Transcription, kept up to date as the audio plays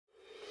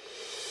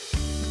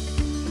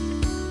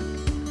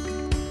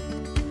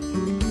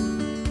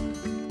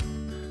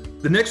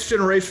The next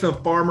generation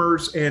of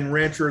farmers and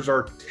ranchers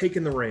are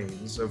taking the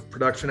reins of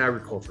production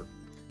agriculture.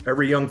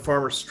 Every young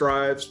farmer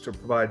strives to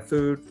provide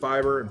food,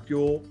 fiber, and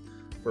fuel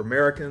for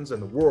Americans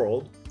and the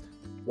world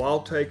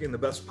while taking the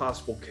best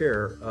possible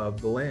care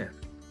of the land.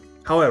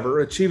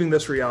 However, achieving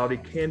this reality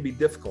can be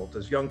difficult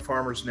as young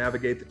farmers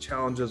navigate the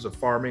challenges of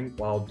farming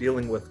while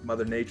dealing with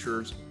Mother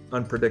Nature's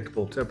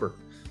unpredictable temper.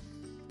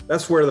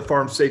 That's where the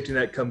Farm Safety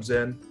Net comes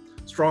in.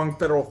 Strong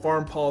federal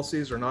farm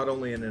policies are not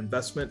only an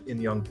investment in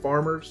young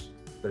farmers,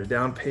 but a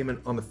down payment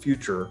on the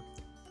future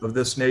of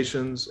this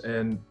nation's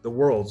and the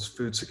world's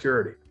food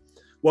security.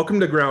 Welcome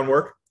to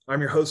Groundwork.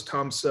 I'm your host,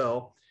 Tom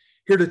Sell.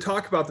 Here to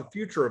talk about the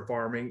future of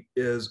farming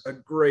is a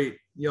great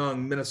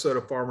young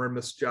Minnesota farmer,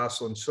 Miss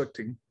Jocelyn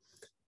Schlichting.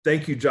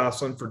 Thank you,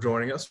 Jocelyn, for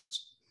joining us.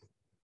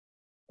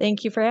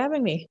 Thank you for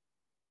having me.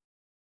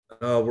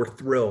 We're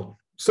thrilled.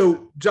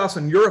 So,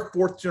 Jocelyn, you're a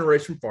fourth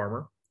generation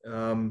farmer,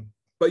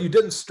 but you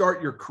didn't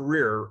start your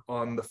career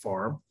on the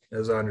farm,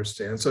 as I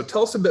understand. So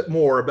tell us a bit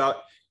more about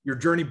your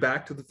journey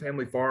back to the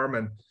family farm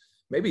and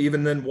maybe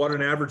even then what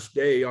an average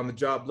day on the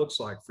job looks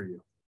like for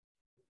you.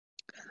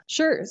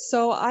 Sure.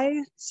 So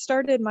I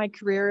started my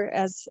career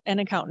as an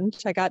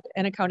accountant. I got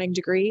an accounting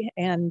degree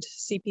and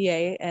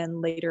CPA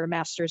and later a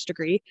master's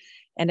degree.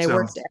 And I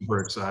worked at super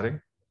exciting.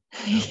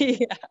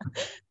 Yeah,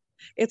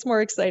 it's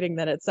more exciting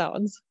than it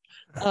sounds.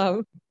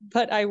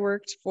 But I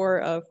worked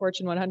for a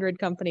Fortune 100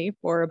 company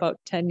for about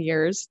 10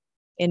 years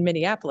in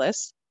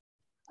Minneapolis.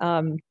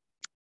 And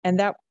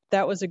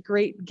that was a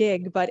great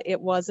gig, but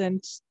it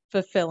wasn't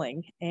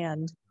fulfilling.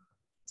 And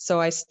so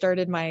I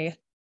started my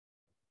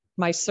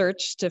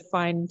search to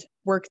find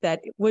work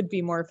that would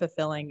be more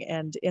fulfilling.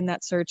 And in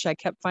that search, I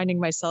kept finding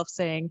myself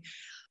saying,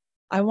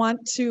 I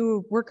want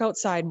to work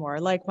outside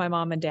more like my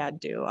mom and dad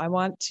do. I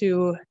want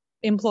to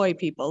employ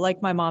people like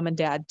my mom and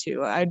dad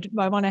do. I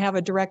want to have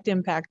a direct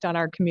impact on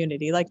our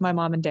community like my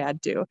mom and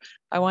dad do.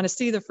 I want to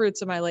see the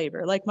fruits of my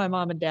labor like my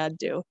mom and dad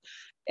do.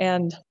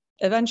 And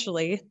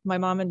eventually, my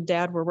mom and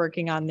dad were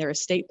working on their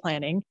estate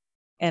planning,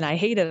 and I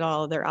hated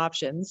all of their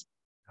options.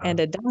 And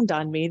it dawned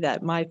on me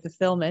that my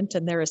fulfillment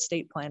and their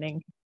estate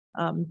planning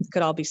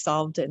could all be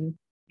solved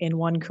in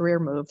one career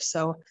move.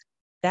 So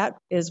that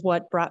is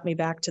what brought me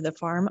back to the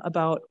farm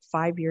about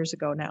 5 years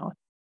ago now.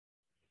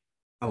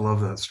 I love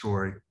that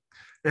story.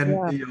 And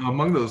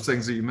among those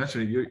things that you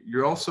mentioned,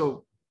 you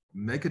also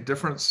make a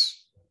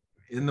difference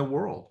in the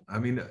world. I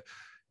mean,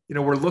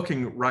 we're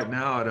looking right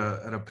now at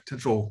a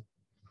potential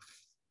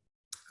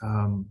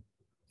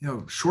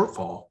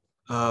shortfall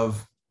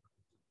of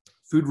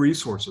food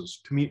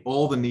resources to meet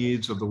all the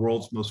needs of the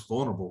world's most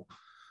vulnerable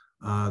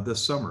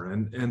this summer.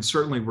 And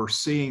certainly we're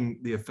seeing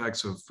the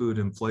effects of food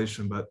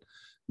inflation, but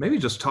maybe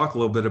just talk a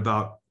little bit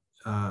about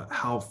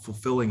how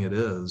fulfilling it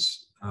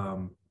is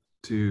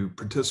to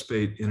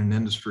participate in an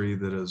industry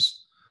that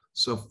is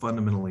so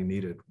fundamentally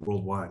needed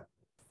worldwide.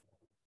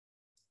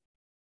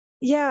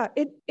 Yeah,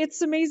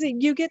 it's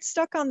amazing. You get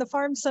stuck on the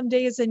farm some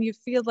days and you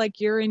feel like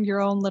you're in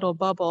your own little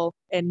bubble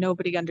and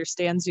nobody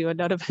understands you and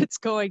none of it's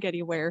going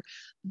anywhere.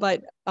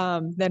 But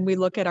then we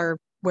look at our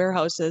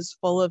warehouses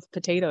full of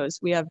potatoes.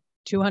 We have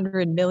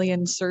 200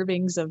 million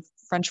servings of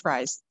French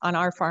fries on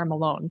our farm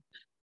alone.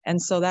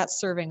 And so that's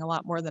serving a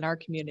lot more than our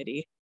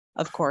community,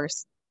 of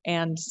course.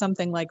 And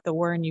something like the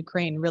war in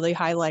Ukraine really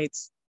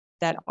highlights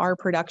that our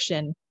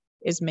production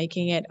is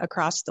making it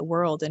across the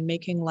world and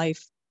making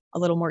life a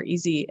little more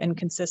easy and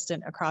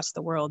consistent across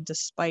the world,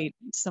 despite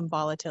some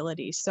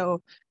volatility.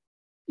 So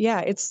yeah,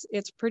 it's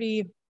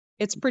pretty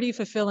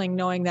fulfilling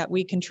knowing that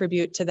we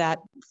contribute to that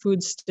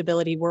food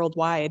stability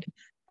worldwide.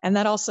 And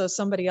that also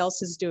somebody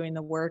else is doing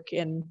the work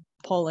in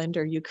Poland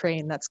or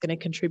Ukraine that's going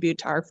to contribute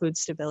to our food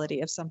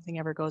stability if something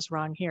ever goes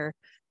wrong here.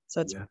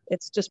 So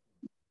it's just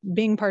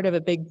being part of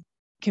a big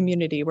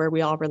community where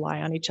we all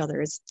rely on each other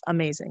is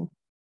amazing.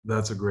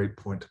 That's a great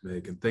point to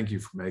make, and thank you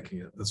for making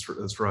it.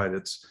 That's right.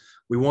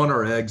 We want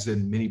our eggs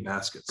in many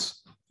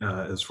baskets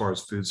as far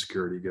as food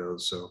security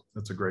goes. So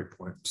that's a great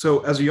point. So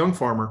as a young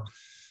farmer,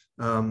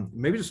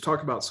 maybe just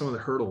talk about some of the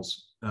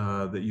hurdles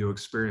that you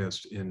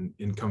experienced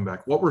in coming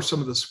back. What were some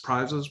of the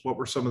surprises? What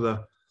were some of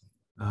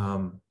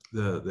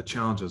the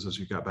challenges as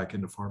you got back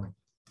into farming?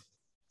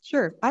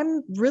 Sure.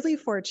 I'm really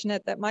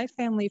fortunate that my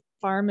family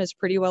farm is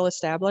pretty well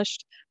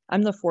established.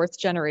 I'm the fourth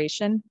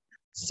generation,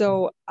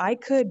 so I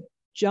could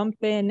jump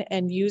in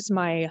and use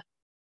my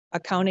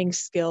accounting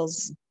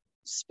skills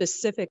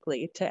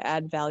specifically to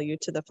add value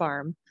to the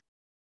farm.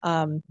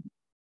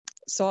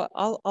 So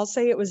I'll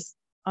say it was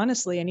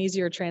honestly an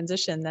easier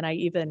transition than I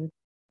even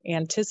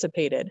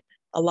anticipated.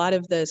 A lot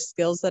of the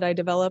skills that I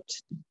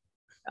developed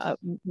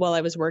while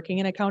I was working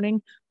in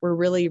accounting were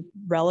really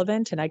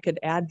relevant, and I could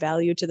add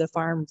value to the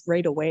farm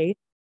right away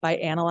by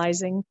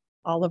analyzing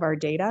all of our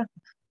data.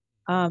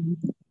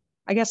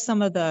 I guess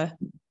some of the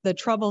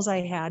troubles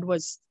I had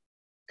was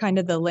kind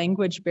of the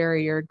language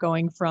barrier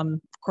going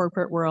from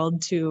corporate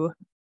world to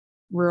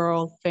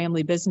rural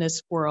family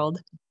business world,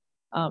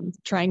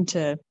 trying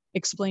to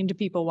explain to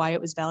people why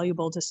it was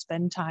valuable to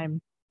spend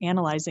time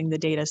analyzing the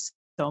data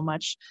so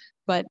much.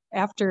 But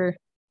after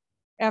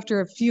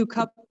a few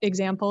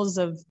examples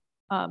of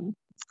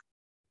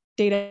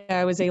data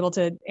I was able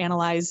to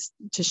analyze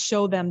to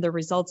show them the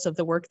results of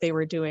the work they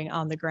were doing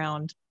on the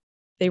ground,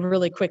 they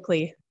really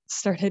quickly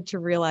started to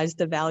realize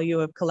the value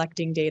of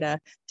collecting data,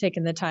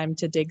 taking the time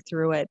to dig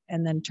through it,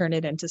 and then turn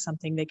it into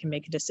something they can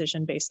make a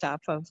decision based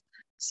off of.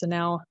 So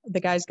now the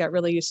guys got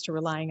really used to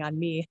relying on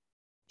me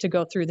to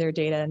go through their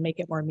data and make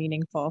it more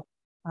meaningful.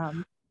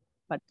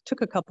 But it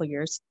took a couple of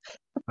years.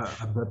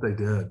 I bet they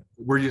did.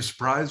 Were you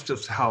surprised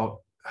just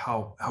how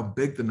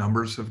big the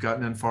numbers have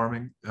gotten in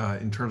farming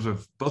in terms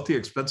of both the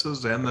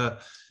expenses and the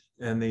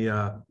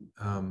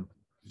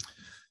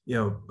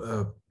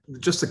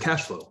just the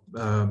cash flow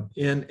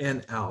in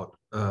and out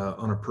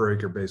on a per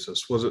acre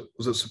basis? Was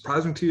it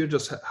surprising to you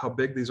just how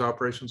big these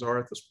operations are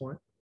at this point?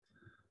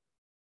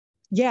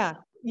 Yeah,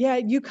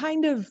 you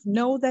kind of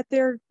know that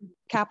they're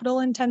capital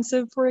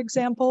intensive, for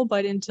example,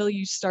 but until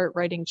you start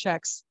writing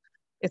checks,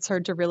 it's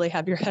hard to really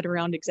have your head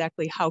around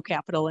exactly how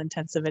capital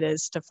intensive it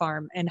is to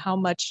farm and how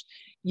much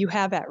you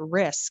have at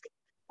risk.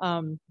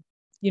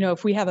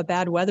 If we have a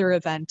bad weather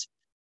event,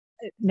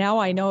 now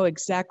I know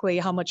exactly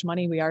how much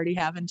money we already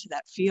have into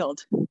that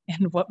field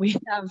and what we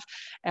have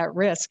at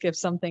risk if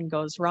something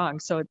goes wrong.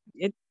 So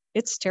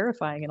it's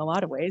terrifying in a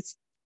lot of ways.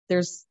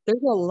 There's a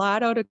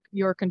lot out of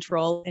your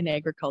control in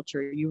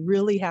agriculture. You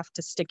really have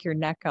to stick your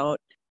neck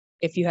out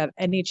if you have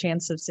any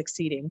chance of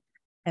succeeding.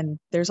 And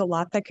there's a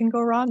lot that can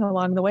go wrong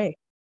along the way.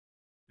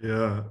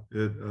 Yeah,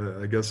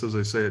 I guess as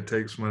I say, it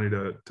takes money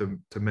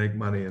to make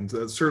money, and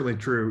that's certainly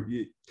true.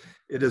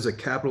 It is a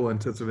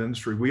capital-intensive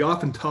industry. We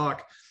often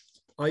talk,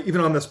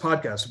 even on this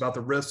podcast, about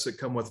the risks that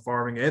come with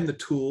farming and the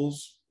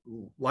tools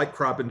like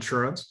crop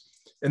insurance,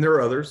 and there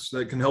are others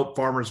that can help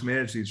farmers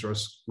manage these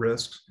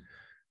risks.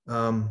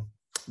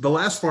 The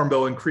last Farm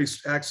Bill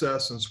increased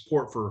access and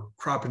support for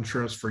crop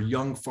insurance for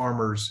young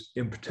farmers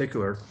in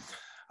particular.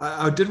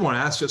 I did want to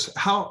ask just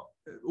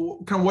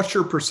what's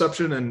your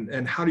perception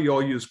and how do you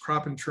all use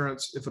crop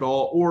insurance, if at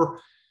all,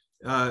 or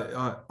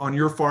on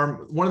your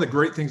farm? One of the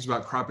great things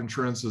about crop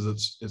insurance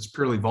is it's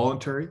purely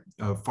voluntary.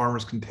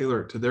 Farmers can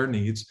tailor it to their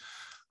needs.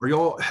 Are you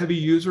all heavy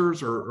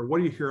users, or what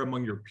do you hear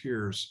among your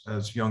peers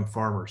as young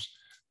farmers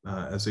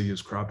as they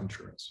use crop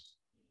insurance?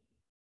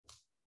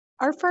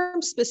 Our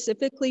farm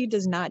specifically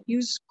does not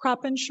use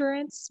crop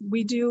insurance.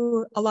 We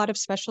do a lot of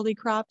specialty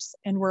crops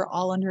and we're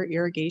all under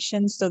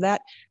irrigation. So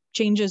that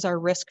changes our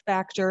risk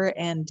factor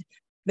and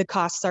the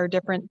costs are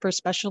different for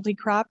specialty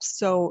crops.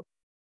 So,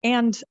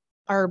 and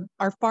our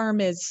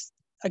farm is,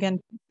 again,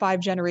 5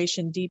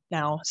 generation deep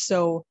now.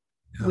 So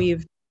yeah.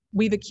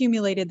 We've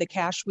accumulated the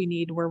cash we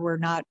need where we're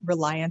not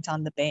reliant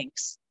on the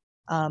banks.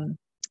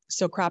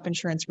 So crop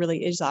insurance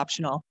really is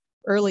optional.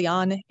 Early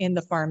on in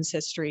the farm's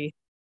history,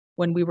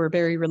 when we were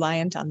very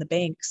reliant on the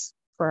banks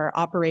for our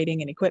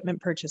operating and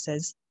equipment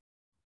purchases,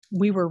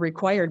 we were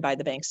required by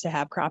the banks to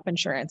have crop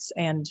insurance.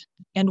 And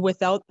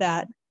without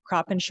that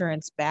crop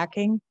insurance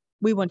backing,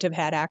 we wouldn't have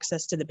had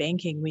access to the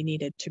banking we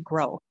needed to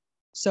grow.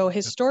 So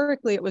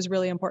historically, it was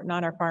really important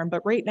on our farm.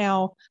 But right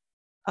now,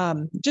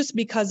 just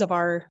because of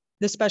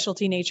the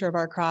specialty nature of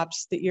our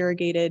crops, the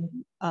irrigated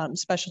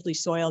specialty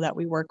soil that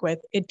we work with,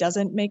 it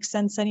doesn't make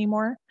sense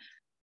anymore.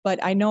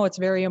 But I know it's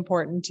very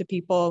important to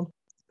people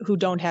who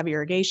don't have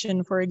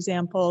irrigation, for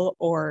example,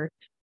 or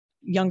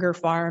younger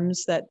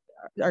farms that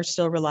are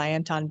still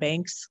reliant on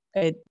banks.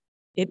 It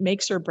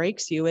makes or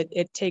breaks you.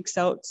 It takes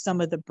out some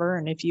of the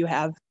burn. If you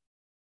have,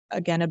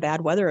 again, a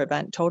bad weather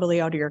event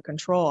totally out of your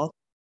control,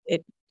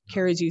 it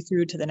carries you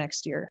through to the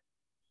next year.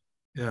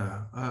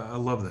 Yeah, I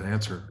love that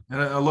answer.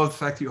 And I love the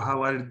fact that you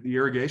highlighted the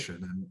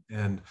irrigation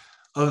and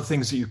other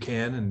things that you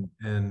can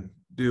and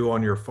do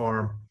on your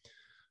farm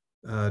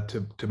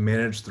to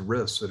manage the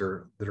risks that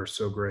are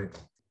so great.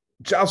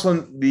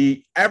 Jocelyn,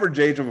 the average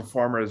age of a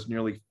farmer is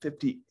nearly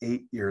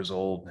 58 years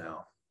old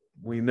now.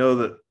 We know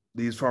that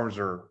these farmers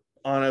are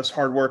honest,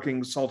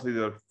 hardworking, salty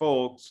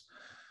folks,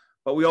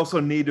 but we also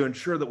need to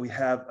ensure that we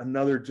have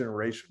another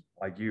generation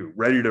like you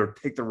ready to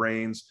take the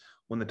reins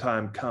when the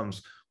time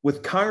comes.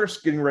 With Congress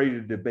getting ready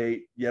to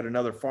debate yet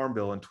another farm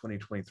bill in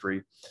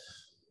 2023,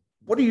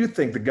 what do you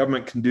think the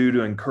government can do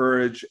to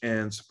encourage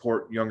and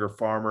support younger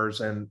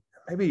farmers? And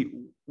maybe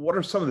what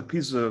are some of the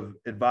pieces of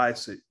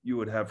advice that you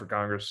would have for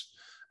Congress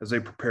as they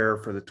prepare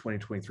for the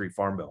 2023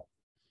 Farm Bill?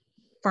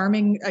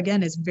 Farming,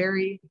 again, is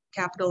very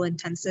capital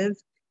intensive,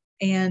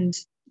 and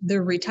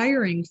the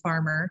retiring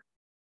farmer,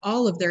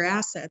 all of their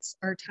assets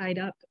are tied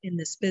up in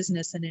this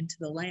business and into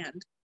the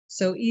land.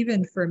 So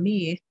even for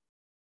me,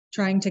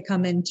 trying to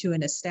come into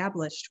an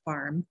established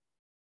farm,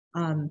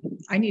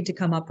 I need to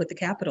come up with the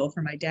capital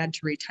for my dad to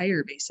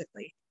retire,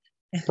 basically.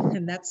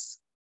 And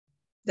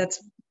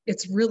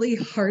it's really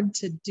hard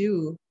to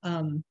do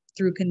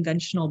through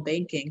conventional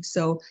banking.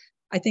 So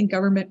I think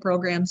government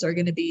programs are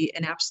going to be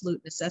an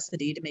absolute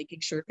necessity to making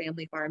sure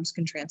family farms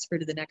can transfer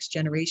to the next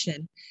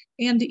generation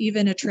and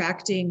even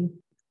attracting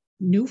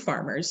new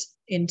farmers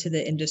into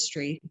the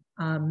industry.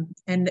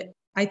 And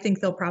I think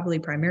they'll probably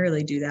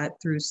primarily do that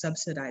through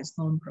subsidized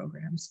loan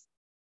programs.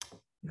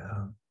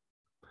 Yeah.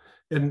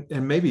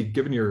 And maybe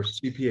given your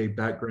CPA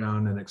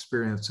background and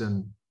experience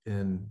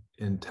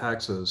in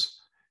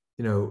taxes,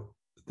 You know,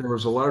 there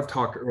was a lot of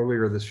talk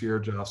earlier this year,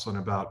 Jocelyn,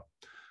 about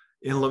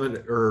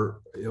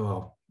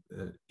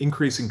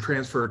increasing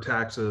transfer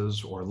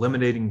taxes or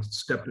eliminating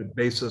stepped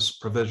basis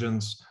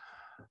provisions.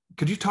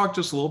 Could you talk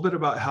just a little bit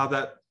about how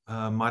that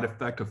might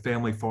affect a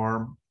family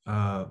farm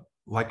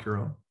like your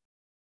own?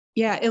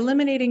 Yeah,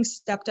 eliminating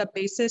stepped up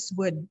basis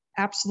would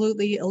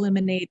absolutely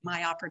eliminate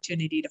my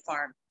opportunity to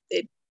farm.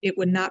 It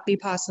would not be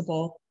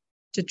possible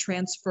to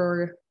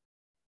transfer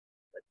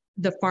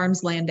the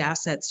farm's land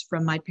assets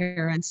from my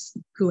parents,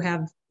 who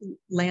have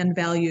land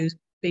value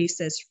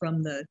basis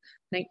from the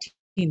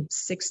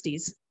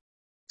 1960s,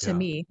 to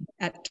me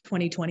at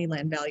 2020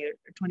 land value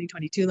or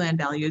 2022 land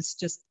values.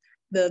 Just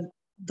the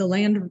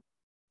land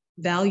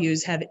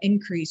values have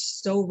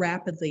increased so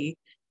rapidly,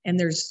 and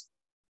there's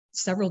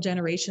several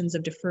generations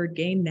of deferred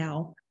gain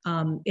now.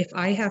 If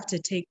I have to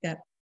take that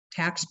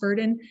tax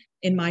burden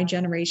in my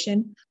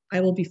generation,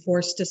 I will be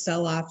forced to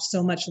sell off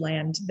so much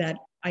land that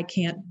I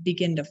can't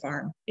begin to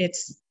farm.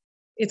 It's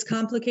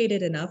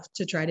complicated enough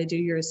to try to do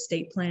your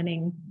estate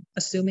planning,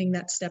 assuming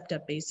that stepped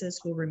up basis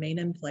will remain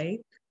in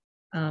play.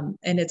 And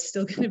it's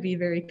still going to be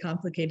very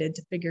complicated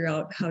to figure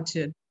out how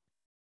to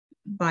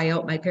buy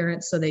out my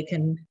parents so they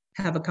can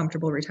have a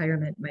comfortable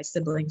retirement, my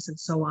siblings and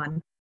so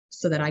on,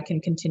 so that I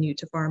can continue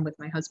to farm with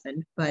my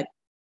husband. But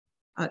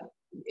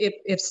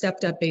if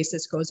stepped up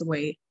basis goes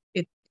away,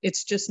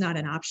 it's just not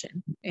an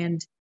option.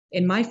 And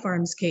in my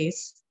farm's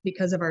case,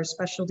 because of our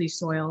specialty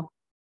soil,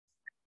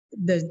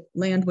 the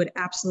land would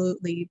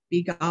absolutely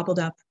be gobbled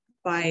up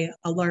by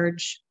a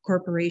large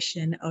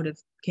corporation out of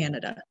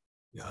Canada,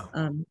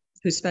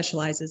 who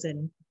specializes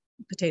in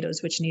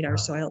potatoes, which need our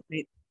soil.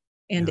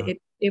 And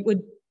it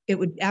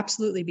would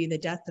absolutely be the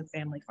death of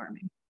family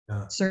farming.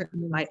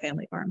 Certainly my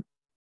family farm.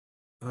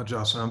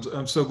 Jocelyn,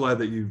 I'm so glad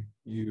that you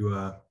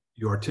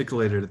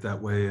articulated it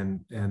that way,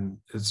 and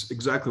it's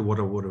exactly what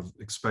I would have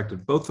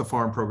expected. Both the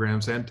farm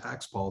programs and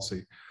tax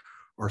policy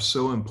are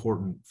so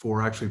important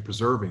for actually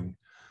preserving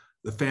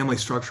the family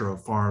structure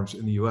of farms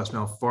in the U.S.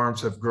 Now, farms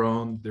have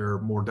grown, they're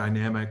more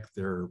dynamic,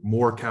 they're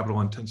more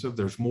capital intensive,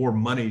 there's more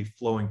money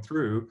flowing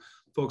through.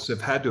 Folks have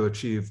had to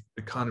achieve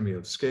economy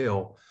of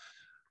scale.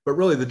 But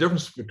really the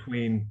difference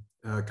between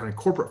kind of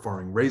corporate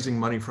farming, raising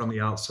money from the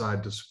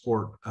outside to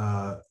support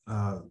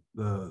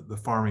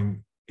the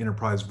farming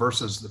enterprise,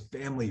 versus the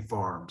family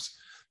farms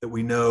that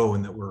we know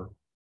and that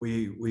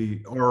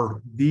we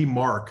are the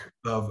mark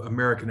of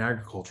American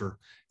agriculture.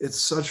 It's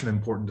such an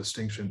important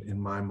distinction in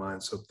my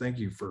mind. So thank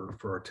you for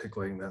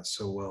articulating that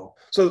so well.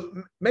 So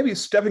maybe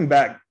stepping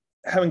back,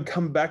 having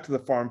come back to the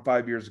farm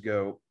 5 years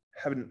ago,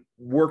 having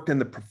worked in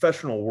the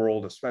professional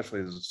world, especially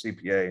as a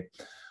CPA,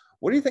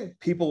 what do you think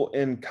people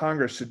in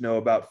Congress should know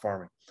about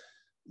farming?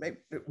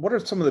 What are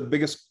some of the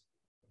biggest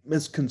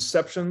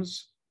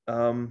misconceptions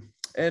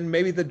and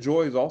maybe the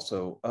joys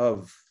also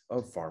of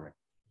farming?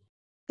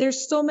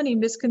 There's so many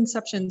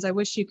misconceptions. I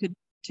wish you could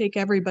take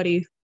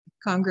everybody,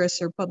 Congress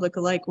or public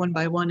alike, one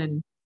by one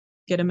and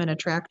get them in a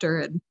tractor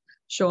and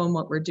show them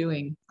what we're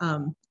doing.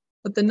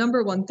 But the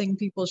number one thing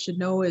people should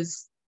know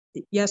is,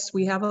 yes,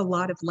 we have a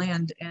lot of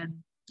land,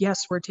 and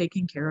yes, we're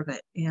taking care of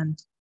it. And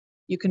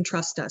you can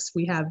trust us.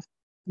 We have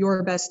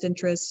your best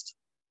interest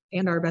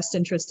and our best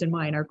interest in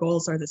mind. Our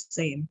goals are the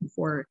same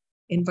for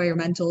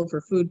environmental, for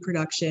food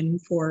production,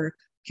 for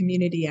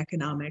community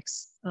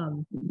economics.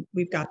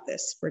 We've got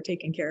this. We're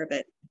taking care of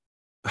it.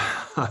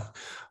 I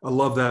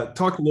love that.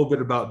 Talk a little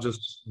bit about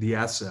just the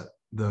asset,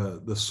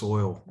 the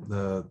soil,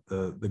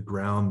 the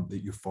ground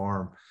that you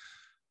farm.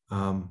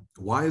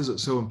 Why is it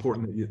so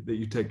important that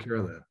you take care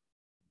of that?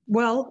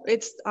 Well,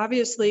 it's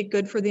obviously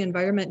good for the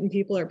environment, and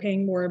people are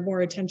paying more and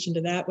more attention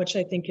to that, which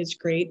I think is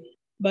great.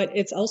 But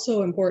it's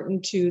also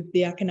important to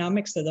the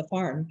economics of the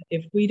farm.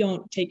 If we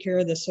don't take care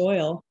of the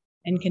soil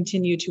and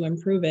continue to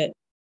improve it,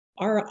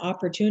 our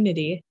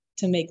opportunity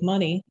to make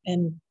money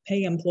and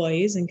pay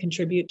employees and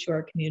contribute to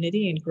our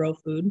community and grow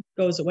food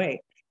goes away.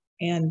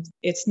 And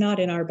it's not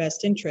in our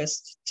best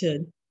interest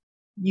to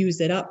use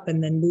it up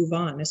and then move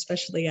on,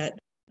 especially at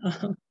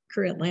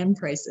current land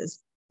prices.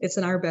 It's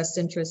in our best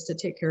interest to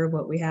take care of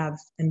what we have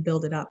and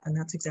build it up. And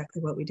that's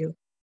exactly what we do.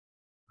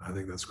 I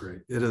think that's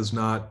great. It is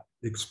not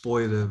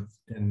exploitative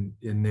in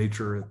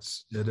nature.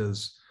 It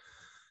is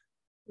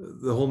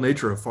the whole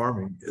nature of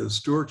farming is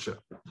stewardship.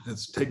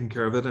 It's taking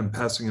care of it and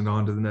passing it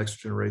on to the next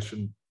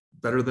generation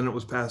better than it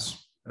was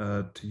passed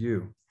to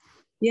you.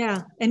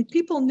 Yeah, and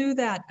people knew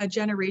that a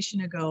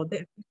generation ago,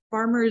 that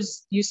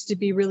farmers used to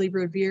be really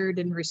revered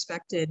and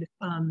respected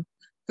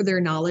for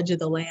their knowledge of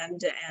the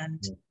land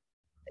and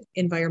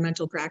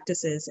environmental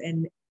practices.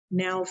 And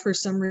now, for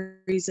some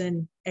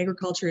reason,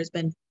 agriculture has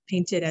been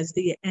painted as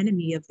the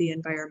enemy of the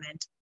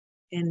environment.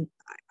 And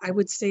I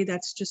would say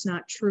that's just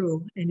not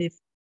true. And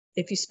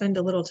if you spend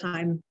a little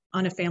time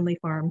on a family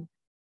farm,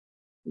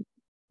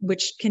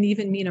 which can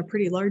even mean a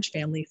pretty large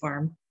family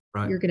farm,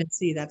 you're going to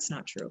see that's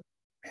not true.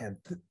 And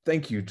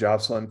thank you,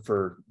 Jocelyn,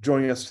 for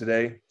joining us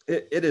today.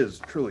 It is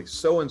truly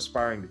so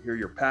inspiring to hear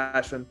your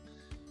passion,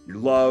 your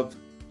love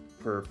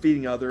for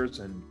feeding others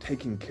and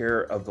taking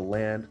care of the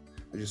land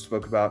as you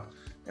spoke about.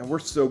 And we're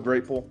so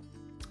grateful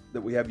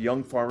that we have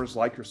young farmers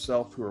like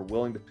yourself who are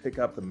willing to pick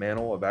up the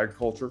mantle of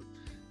agriculture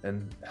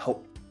and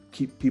help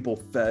keep people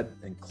fed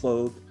and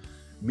clothed,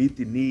 meet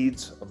the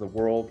needs of the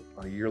world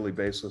on a yearly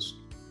basis.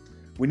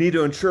 We need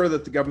to ensure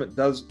that the government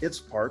does its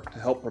part to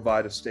help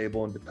provide a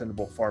stable and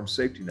dependable farm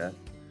safety net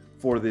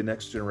for the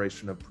next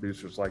generation of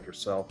producers like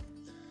yourself.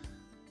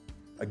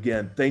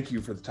 Again, thank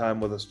you for the time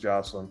with us,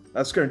 Jocelyn.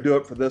 That's going to do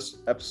it for this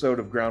episode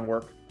of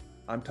Groundwork.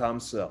 I'm Tom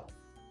Sell.